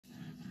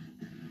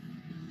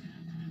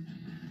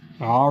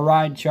All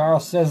right,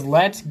 Charles says,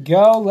 let's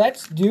go.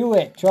 Let's do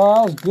it.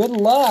 Charles, good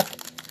luck.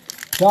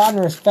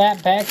 Donruss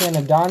Fat Pack and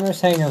a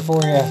Donruss hanger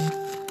for you.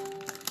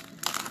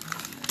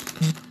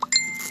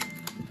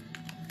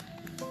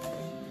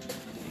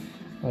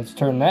 Let's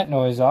turn that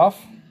noise off.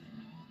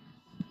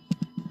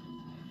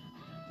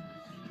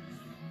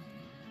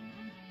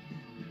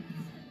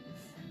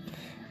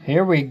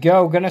 Here we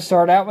go. Going to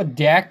start out with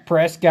Dak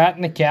Prescott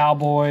and the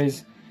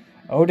Cowboys.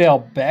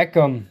 Odell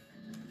Beckham.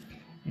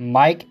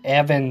 Mike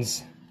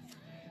Evans.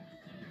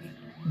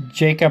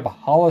 Jacob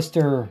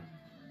Hollister.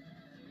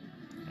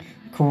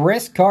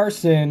 Chris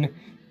Carson.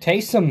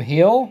 Taysom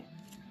Hill.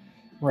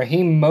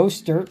 Raheem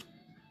Mostert.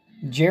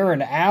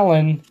 Jared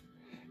Allen.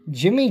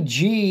 Jimmy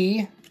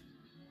G.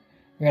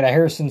 We got a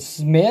Harrison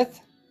Smith.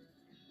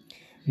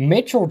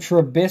 Mitchell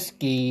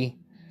Trubisky.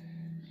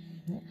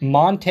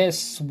 Montez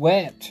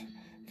Sweat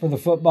for the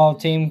football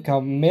team.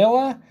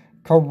 Camila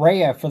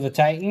Correa for the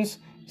Titans.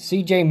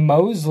 CJ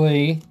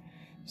Mosley.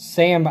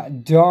 Sam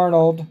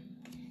Darnold.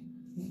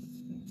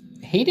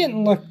 He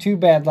didn't look too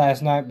bad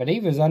last night, but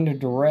he was under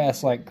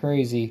duress like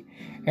crazy.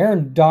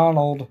 Aaron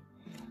Donald.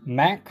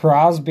 Matt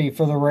Crosby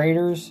for the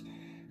Raiders.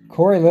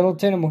 Corey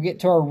Littleton. And we'll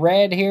get to our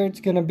red here. It's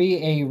going to be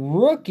a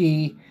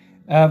rookie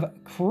of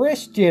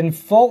Christian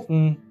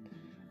Fulton.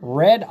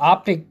 Red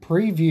optic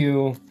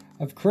preview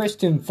of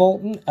Christian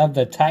Fulton of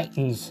the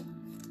Titans.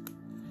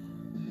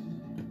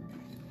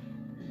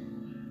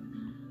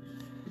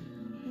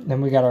 Then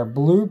we got our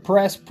blue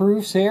press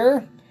proofs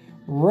here.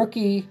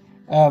 Rookie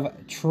of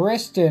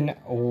Tristan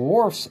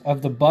Wirfs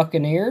of the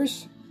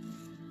Buccaneers.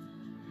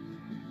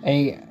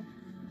 A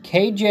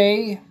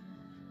KJ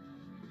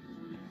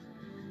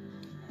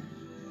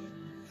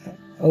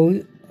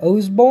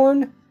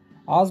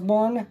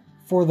Osborne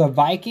for the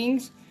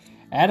Vikings.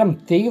 Adam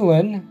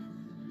Thielen.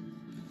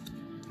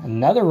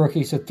 Another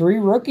rookie. So 3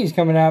 rookies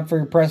coming out for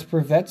your press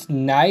proof. That's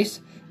nice.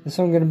 This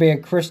one's going to be a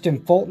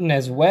Christian Fulton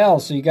as well.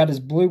 So you got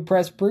his blue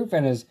press proof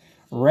and his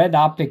red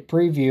optic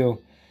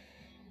preview.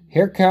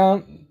 Here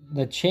come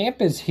the champ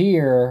is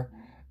here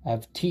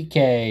of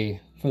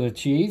TK for the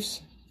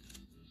Chiefs.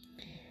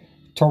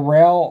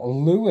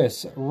 Terrell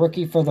Lewis,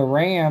 rookie for the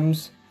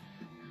Rams.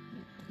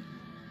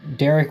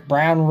 Derek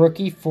Brown,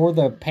 rookie for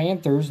the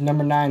Panthers.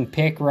 Number 9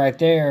 pick right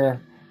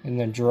there in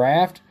the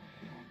draft.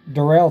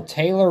 Darrell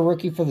Taylor,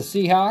 rookie for the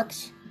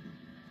Seahawks.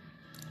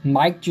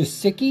 Mike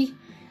Gesicki.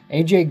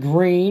 AJ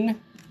Green.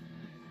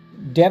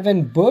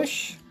 Devin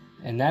Bush.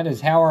 And that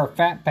is how our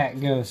Fat Pack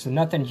goes. So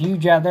nothing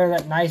huge out there.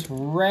 That nice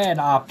red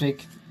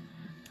optic.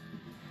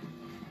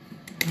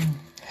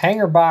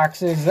 Hanger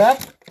box is up.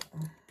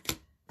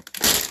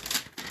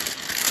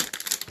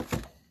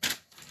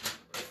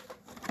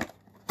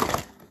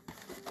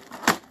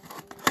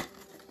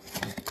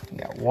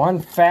 Got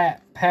one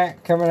Fat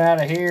Pack coming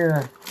out of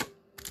here.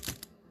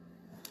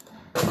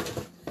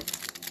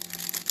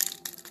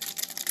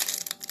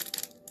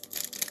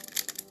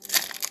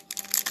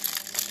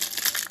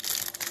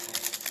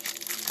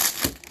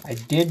 I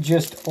did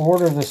just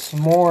order this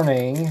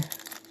morning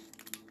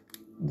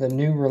the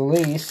new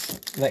release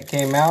that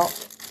came out.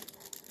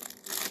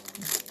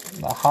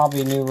 The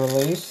hobby new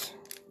release.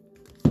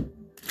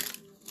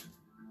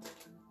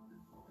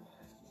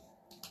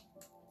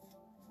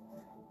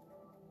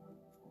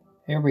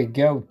 Here we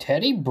go.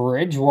 Teddy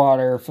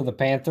Bridgewater for the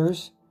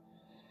Panthers.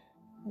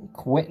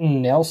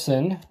 Quentin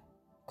Nelson.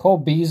 Cole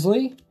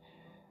Beasley.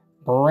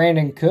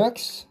 Brandon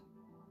Cooks.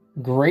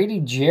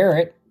 Grady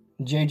Jarrett.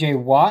 J.J.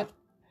 Watt.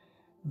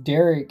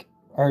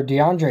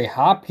 DeAndre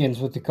Hopkins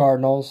with the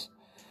Cardinals.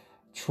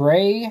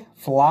 Trey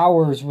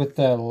Flowers with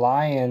the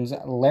Lions.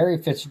 Larry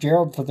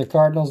Fitzgerald for the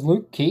Cardinals.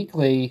 Luke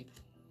Kuechly.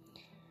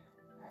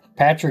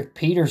 Patrick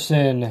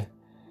Peterson.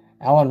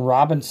 Allen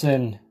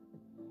Robinson.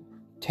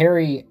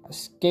 Trent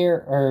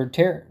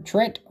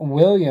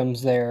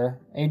Williams there.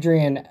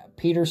 Adrian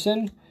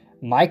Peterson.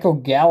 Michael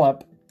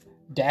Gallup.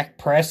 Dak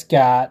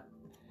Prescott.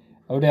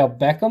 Odell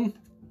Beckham.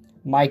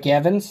 Mike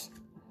Evans.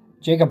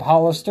 Jacob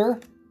Hollister.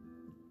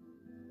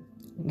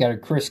 Got a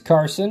Chris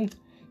Carson.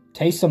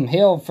 Taysom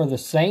Hill for the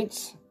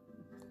Saints.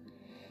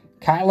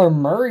 Kyler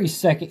Murray's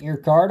second-year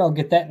card. I'll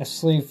get that in a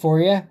sleeve for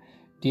you.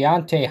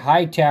 Deontay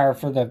Hightower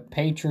for the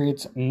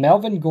Patriots.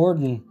 Melvin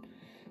Gordon.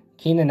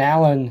 Keenan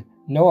Allen.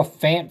 Noah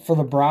Fant for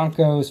the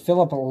Broncos.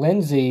 Phillip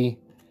Lindsay.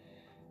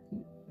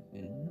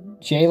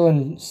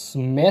 Jalen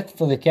Smith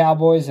for the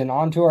Cowboys. And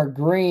on to our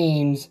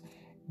greens.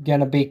 Going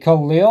to be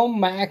Khalil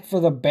Mack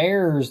for the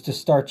Bears to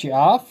start you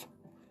off.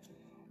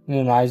 And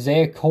then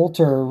Isaiah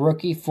Coulter,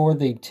 rookie for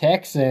the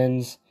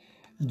Texans.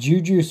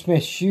 Juju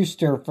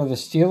Smith-Schuster for the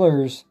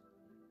Steelers.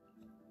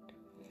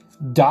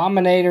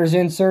 Dominators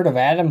insert of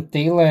Adam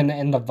Thielen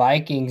and the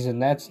Vikings.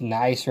 And that's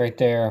nice right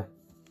there.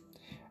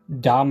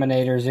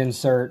 Dominators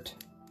insert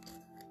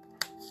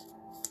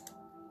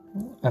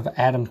of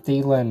Adam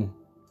Thielen.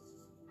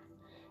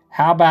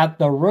 How about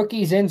the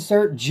rookies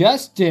insert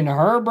Justin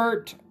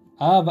Herbert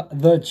of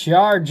the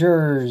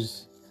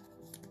Chargers?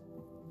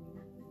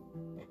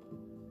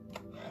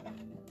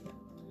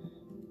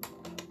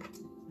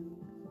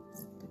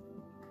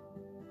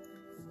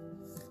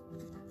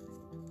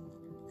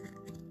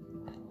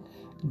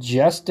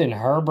 Justin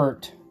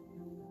Herbert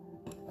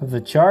of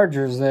the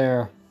Chargers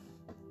there.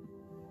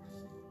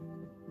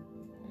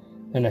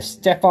 And a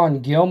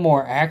Stephon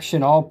Gilmore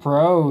Action All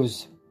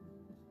Pros.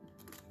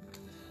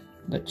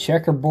 The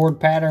checkerboard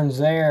patterns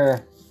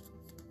there.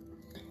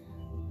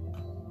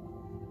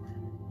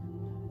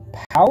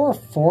 Power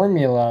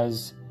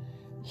Formulas.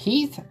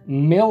 Heath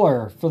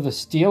Miller for the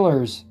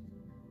Steelers.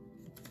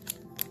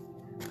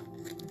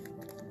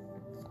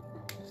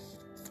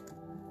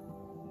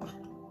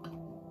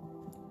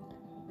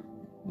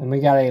 And we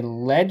got a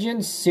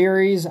Legend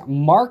Series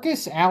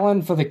Marcus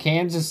Allen for the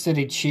Kansas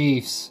City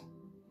Chiefs.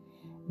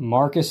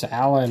 Marcus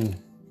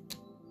Allen.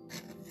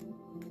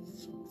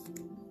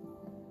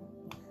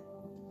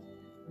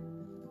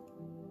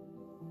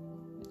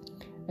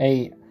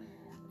 A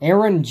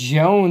Aaron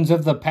Jones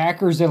of the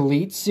Packers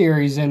Elite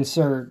Series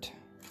insert.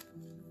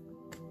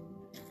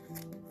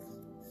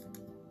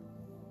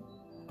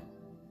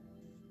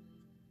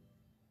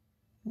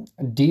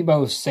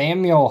 Deebo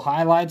Samuel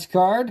highlights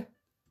card.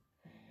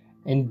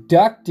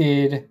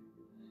 Inducted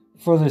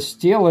for the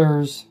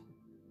Steelers.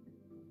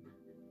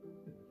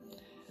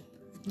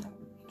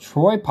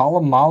 Troy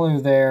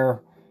Polamalu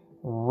there.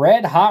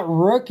 Red Hot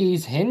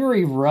Rookies,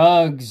 Henry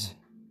Ruggs.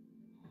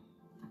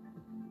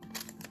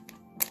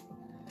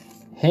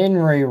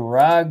 Henry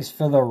Ruggs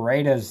for the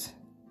Raiders.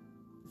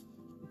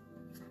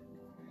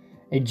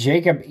 A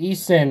Jacob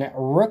Eason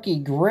Rookie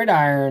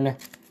Gridiron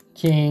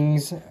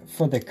Kings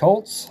for the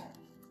Colts.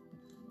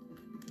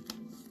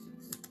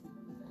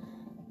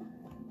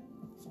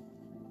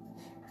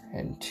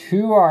 And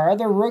two are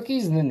other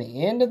rookies. And then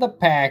the end of the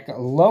pack,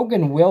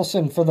 Logan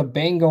Wilson for the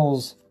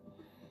Bengals.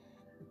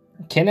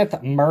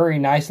 Kenneth Murray,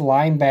 nice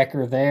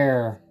linebacker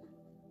there.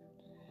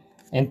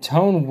 And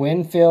Tone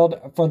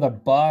Winfield for the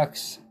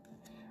Bucks.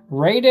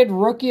 Rated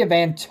rookie of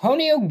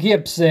Antonio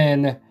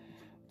Gibson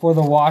for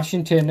the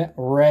Washington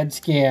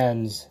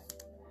Redskins.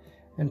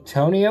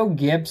 Antonio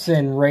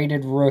Gibson,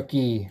 rated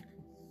rookie.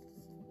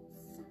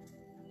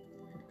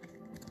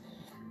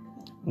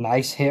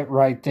 Nice hit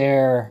right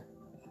there.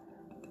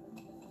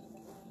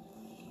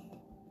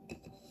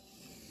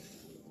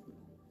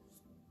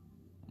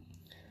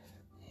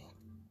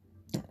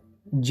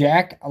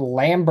 Jack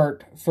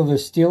Lambert for the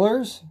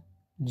Steelers.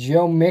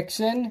 Joe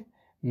Mixon.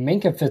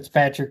 Minka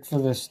Fitzpatrick for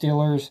the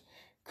Steelers.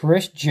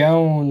 Chris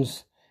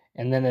Jones.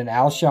 And then an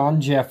Alshon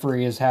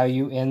Jeffrey is how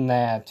you end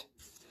that.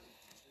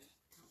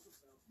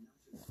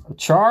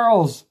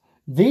 Charles,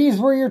 these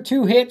were your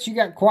two hits. You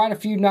got quite a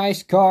few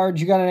nice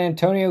cards. You got an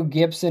Antonio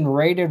Gibson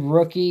rated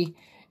rookie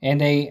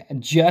and a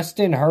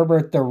Justin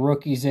Herbert, the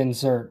rookies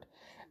insert.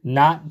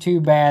 Not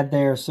too bad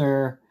there,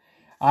 sir.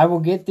 I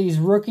will get these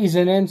rookies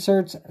and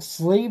inserts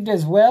sleeved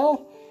as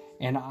well.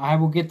 And I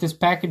will get this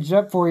packaged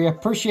up for you.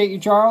 Appreciate you,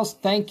 Charles.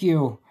 Thank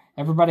you.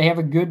 Everybody have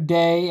a good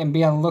day and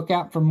be on the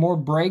lookout for more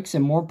breaks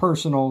and more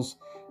personals.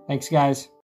 Thanks, guys.